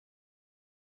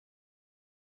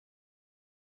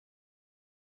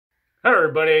Hi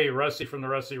everybody, Rusty from the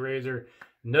Rusty Razor.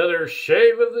 Another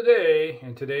shave of the day,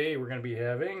 and today we're going to be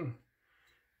having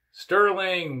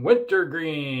Stirling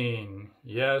Wintergreen.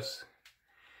 Yes,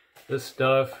 this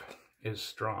stuff is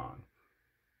strong.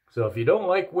 So if you don't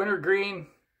like wintergreen,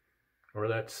 or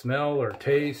that smell or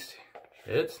taste,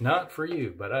 it's not for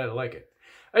you, but I like it.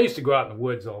 I used to go out in the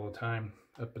woods all the time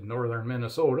up in northern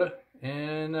Minnesota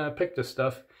and pick this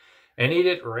stuff and eat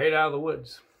it right out of the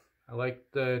woods. I like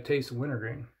the taste of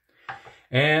wintergreen.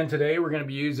 And today we're going to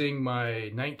be using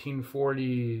my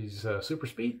 1940s Super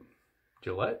Speed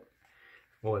Gillette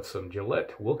with some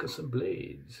Gillette Wilkinson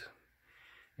blades.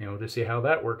 And we'll just see how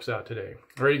that works out today.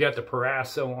 Already got the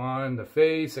Barbasol on the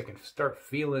face. I can start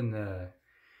feeling the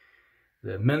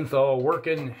menthol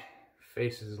working.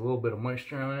 Face is a little bit of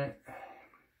moisture on it.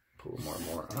 Put a little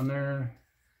more on there.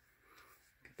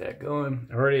 Get that going.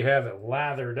 I already have it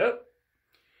lathered up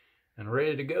and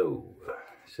ready to go.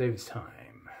 Saves time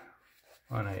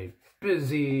on a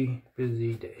busy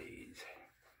days.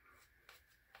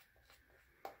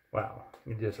 Wow,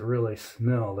 you just really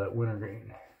smell that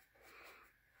wintergreen.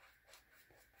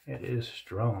 It is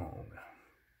strong.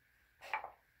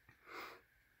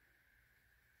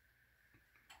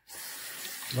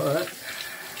 But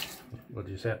we'll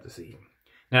just have to see.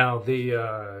 Now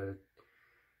the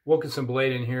Wilkinson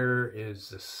blade in here is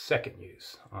the second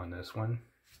use on this one.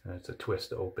 It's a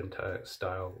twist to open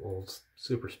style old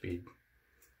Super Speed.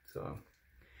 So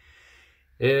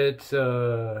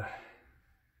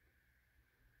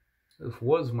this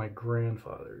was my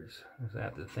grandfather's. I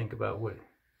have to think about what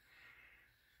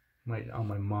on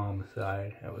my mom's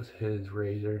side, that was his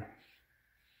razor.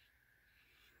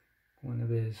 One of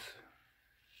his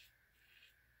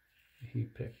he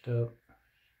picked up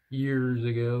years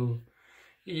ago.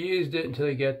 He used it until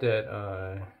he got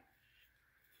that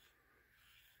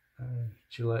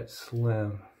Gillette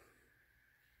Slim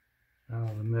out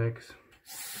of the mix.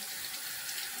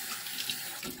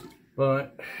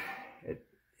 But it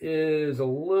is a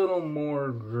little more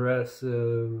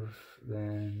aggressive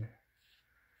than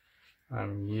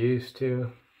I'm used to.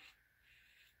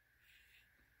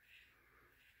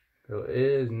 So it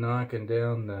is knocking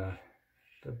down the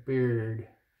beard.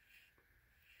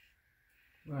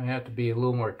 I have to be a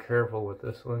little more careful with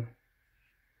this one.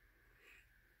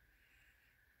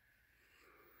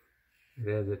 It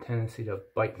has a tendency to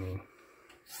bite me.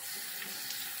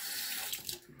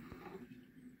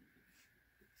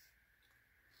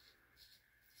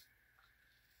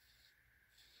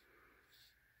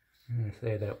 I'm going to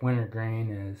say that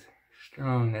wintergreen is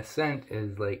strong. The scent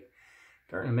is like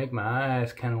starting to make my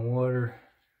eyes kind of water.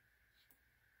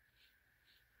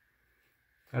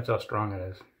 That's how strong it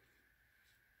is.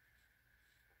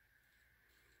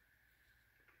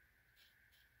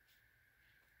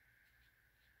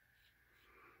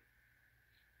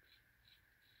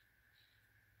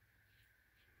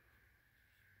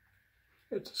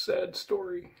 It's a sad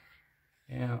story.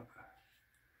 Yeah.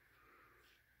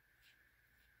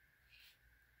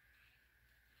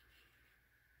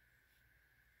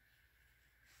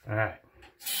 Alright.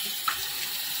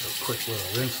 So a quick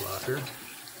little rinse locker.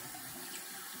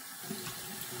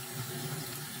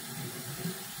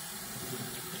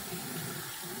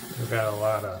 We've got a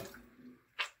lot of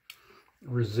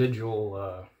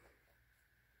residual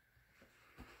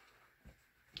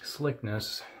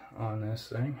slickness on this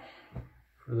thing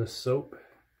for the soap.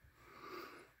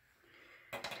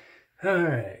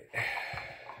 Alright.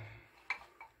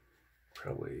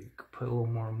 Probably could put a little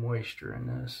more moisture in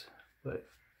this, but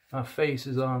my face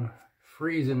is on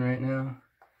freezing right now.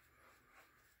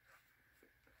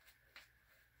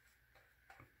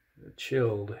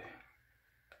 Chilled,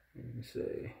 you can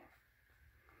say.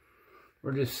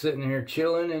 We're just sitting here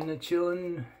chilling in the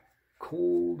chilling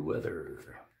cold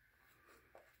weather.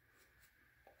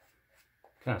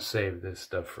 Kind of save this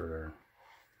stuff for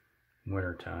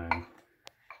winter time.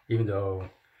 Even though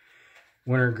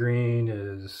wintergreen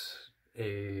is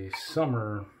a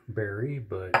summer berry,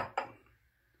 but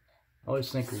I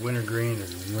always think of wintergreen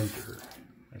as winter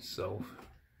myself.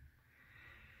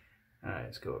 Alright,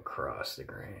 let's go across the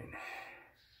grain.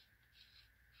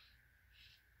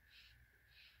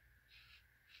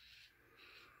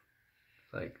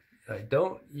 Like, I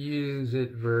don't use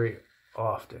it very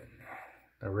often,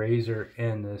 the razor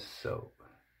and this soap.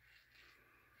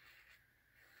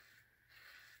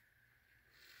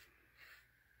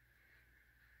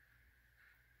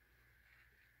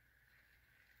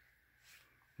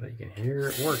 But you can hear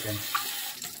it working.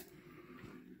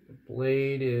 The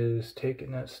blade is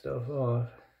taking that stuff off.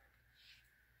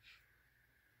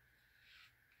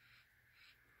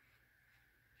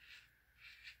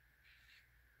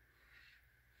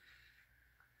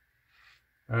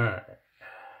 Alright.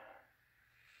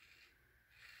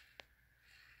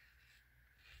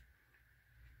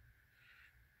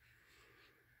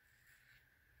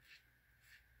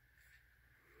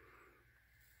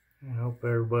 I hope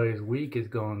everybody's week is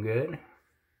going good.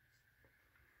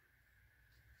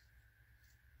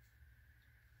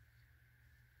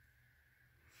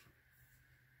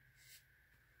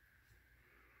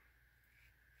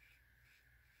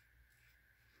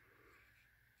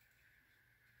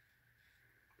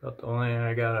 About the only,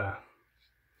 I got a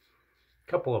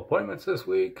couple appointments this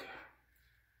week.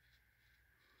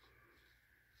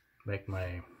 Make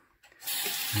my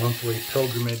monthly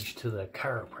pilgrimage to the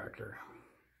chiropractor.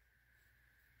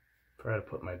 Try to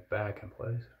put my back in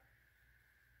place.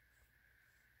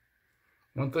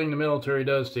 One thing the military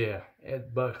does to you,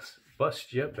 it busts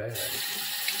you bad.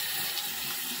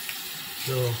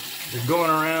 So you're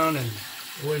going around and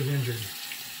always injured.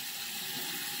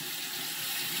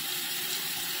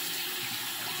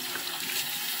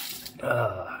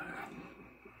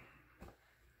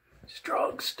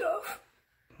 Strong stuff.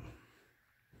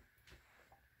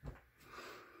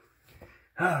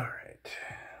 All right,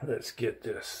 let's get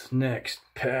this next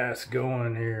pass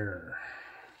going here.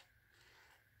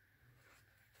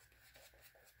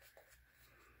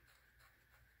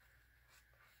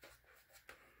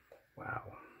 Wow,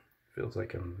 feels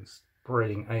like I'm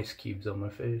spraying ice cubes on my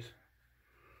face.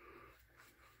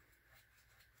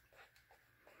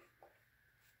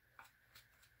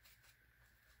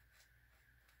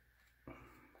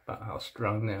 About how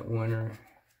strong that winter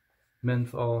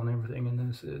menthol and everything in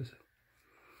this is.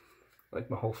 Like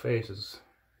my whole face is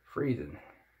freezing.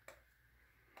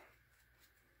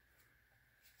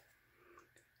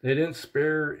 They didn't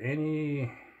spare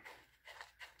any.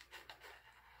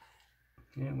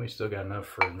 Yeah, we still got enough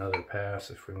for another pass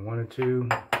if we wanted to.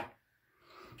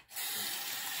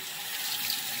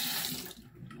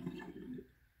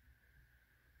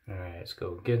 Alright, let's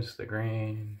go against the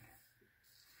grain.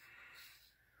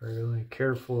 Really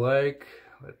careful like.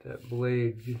 Let that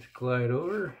blade just glide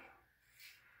over.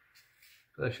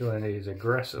 Especially on these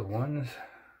aggressive ones.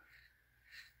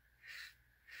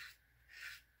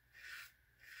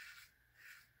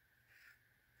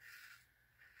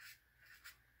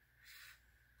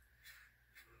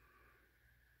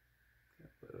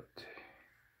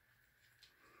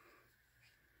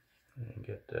 And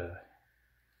get the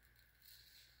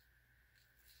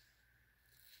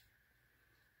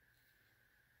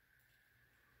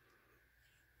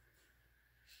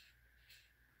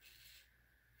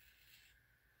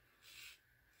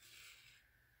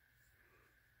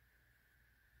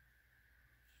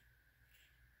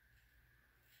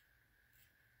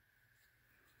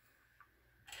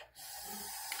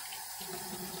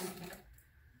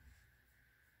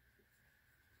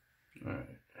Alright.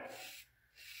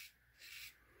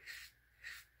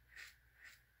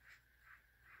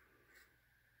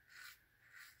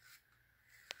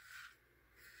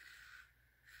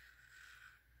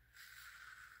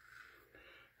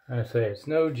 I say it's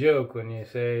no joke when you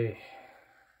say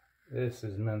this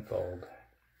is mentholed.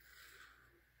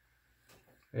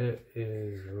 It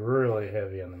is really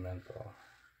heavy on the menthol.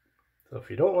 So if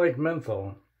you don't like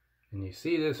menthol and you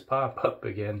see this pop up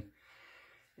again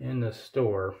in the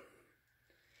store,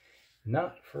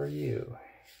 not for you.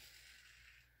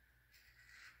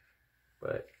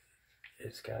 But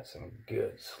it's got some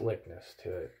good slickness to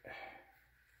it.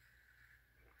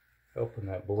 Open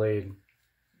that blade,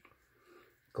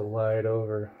 glide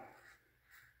over.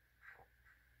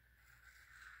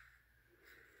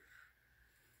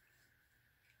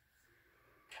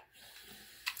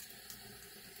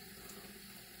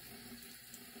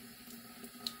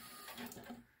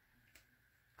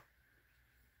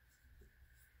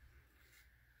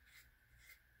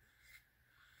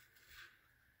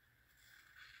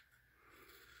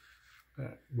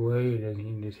 That blade, and you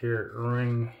can just hear it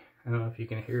ring. I don't know if you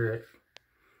can hear it.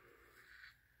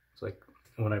 It's like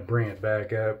when I bring it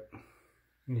back up,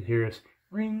 you can hear this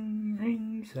ring,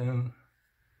 ring sound.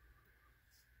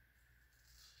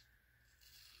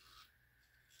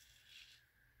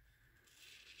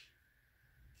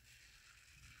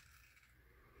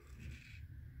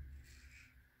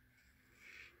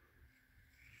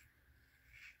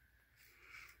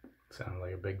 Sounded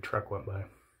like a big truck went by.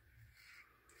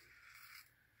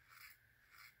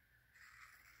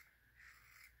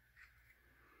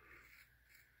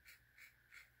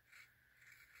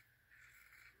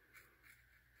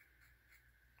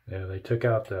 Yeah, they took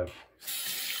out the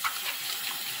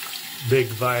big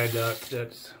viaduct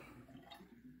that's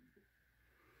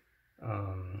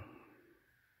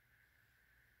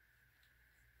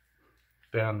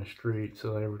down the street,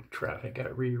 so traffic got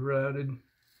rerouted.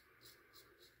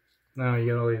 Now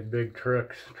you got all these big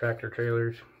trucks, tractor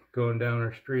trailers going down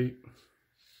our street.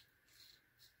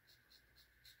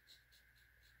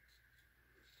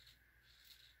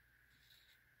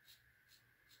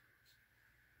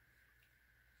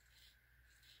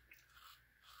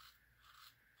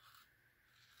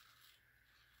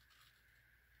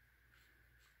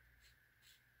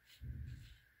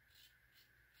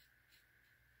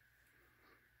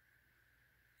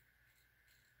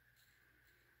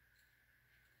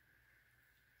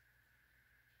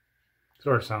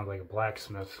 Sort of sounds like a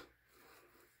blacksmith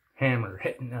hammer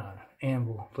hitting an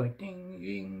anvil. It's like ding,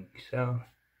 ding sound.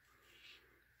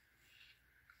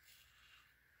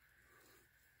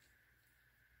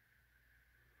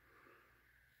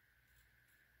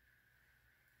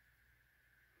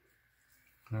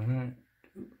 Alright,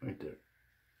 right there.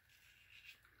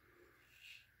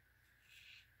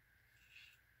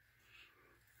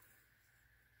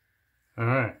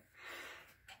 Alright,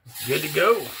 good to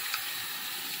go.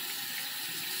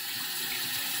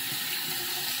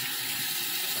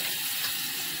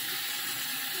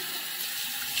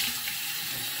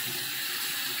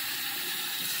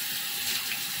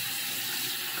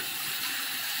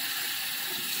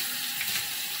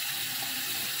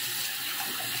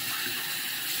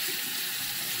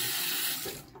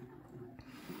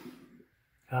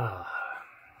 Ah.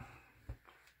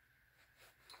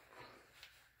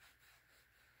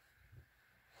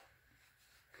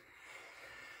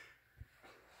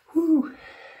 Whew.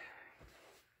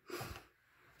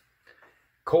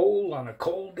 Cold on a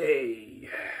cold day.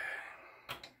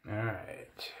 All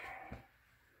right.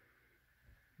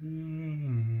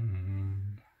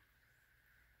 I'm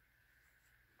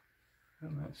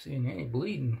not seeing any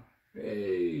bleeding.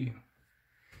 Hey.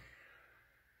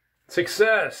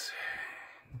 Success.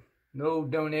 No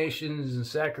donations and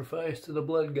sacrifice to the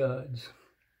blood gods.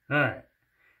 Alright.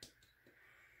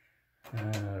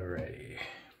 Alrighty.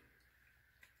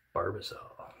 Barbasol.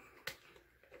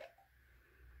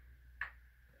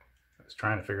 I was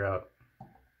trying to figure out.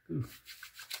 Ooh.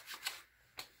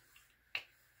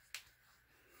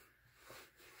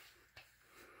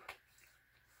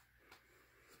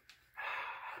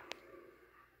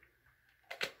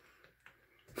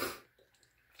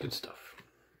 Good stuff.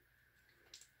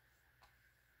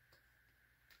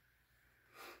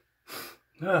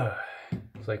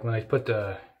 It's like when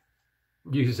I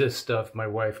use this stuff, my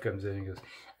wife comes in and goes,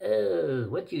 "Oh,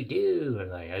 what you do?"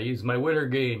 And I use my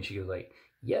Wintergreen. She goes like,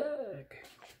 "Yuck."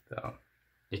 So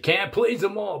you can't please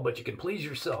them all, but you can please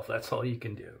yourself. That's all you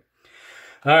can do.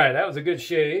 All right, that was a good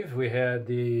shave. We had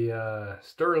the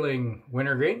Stirling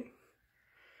Wintergreen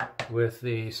with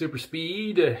the Super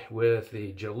Speed with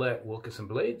the Gillette Wilkinson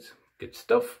blades. Good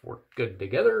stuff. Worked good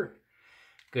together.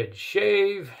 Good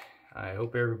shave. I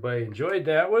hope everybody enjoyed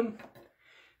that one.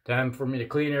 Time for me to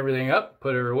clean everything up,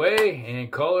 put her away, and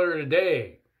call her a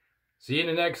day. See you in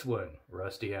the next one.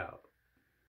 Rusty out.